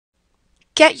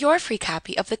Get your free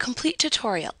copy of the complete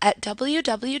tutorial at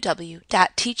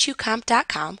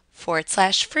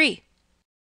www.teachucomp.com/free.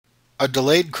 A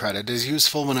delayed credit is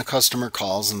useful when a customer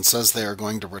calls and says they are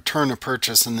going to return a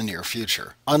purchase in the near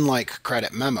future. Unlike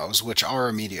credit memos, which are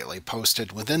immediately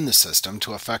posted within the system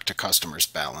to affect a customer's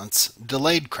balance,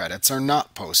 delayed credits are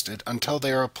not posted until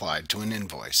they are applied to an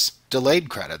invoice. Delayed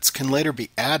credits can later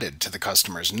be added to the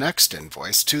customer's next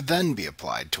invoice to then be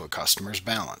applied to a customer's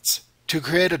balance. To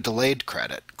create a delayed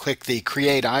credit, click the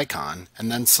Create icon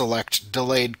and then select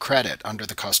Delayed Credit under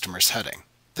the Customer's heading.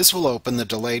 This will open the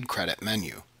Delayed Credit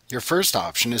menu. Your first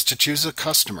option is to choose a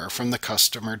customer from the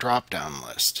Customer drop-down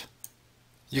list.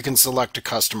 You can select a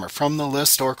customer from the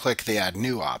list or click the Add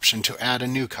New option to add a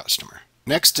new customer.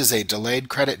 Next is a Delayed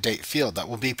Credit Date field that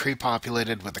will be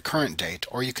pre-populated with the current date,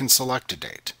 or you can select a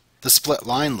date. The Split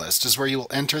Line list is where you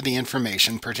will enter the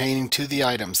information pertaining to the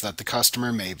items that the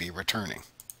customer may be returning.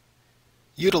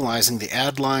 Utilizing the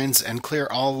Add Lines and Clear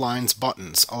All Lines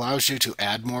buttons allows you to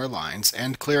add more lines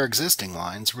and clear existing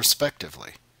lines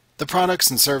respectively. The Products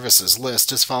and Services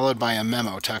list is followed by a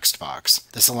memo text box.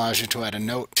 This allows you to add a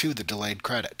note to the delayed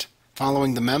credit.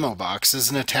 Following the memo box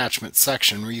is an attachment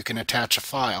section where you can attach a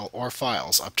file or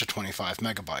files up to 25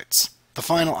 megabytes. The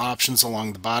final options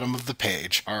along the bottom of the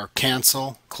page are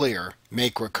Cancel, Clear,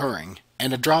 Make Recurring,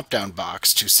 and a drop-down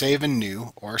box to Save in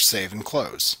New or Save and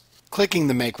Close. Clicking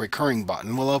the Make Recurring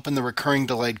button will open the Recurring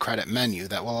Delayed Credit menu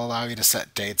that will allow you to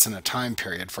set dates and a time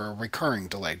period for a recurring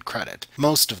delayed credit.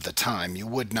 Most of the time, you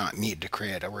would not need to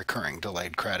create a recurring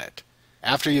delayed credit.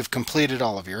 After you've completed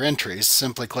all of your entries,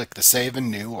 simply click the Save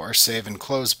in New or Save and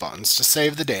Close buttons to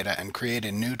save the data and create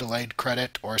a new delayed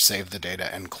credit, or save the data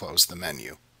and close the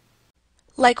menu.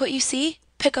 Like what you see?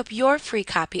 Pick up your free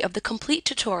copy of the complete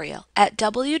tutorial at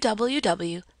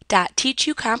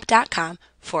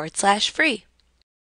www.teachucomp.com/free.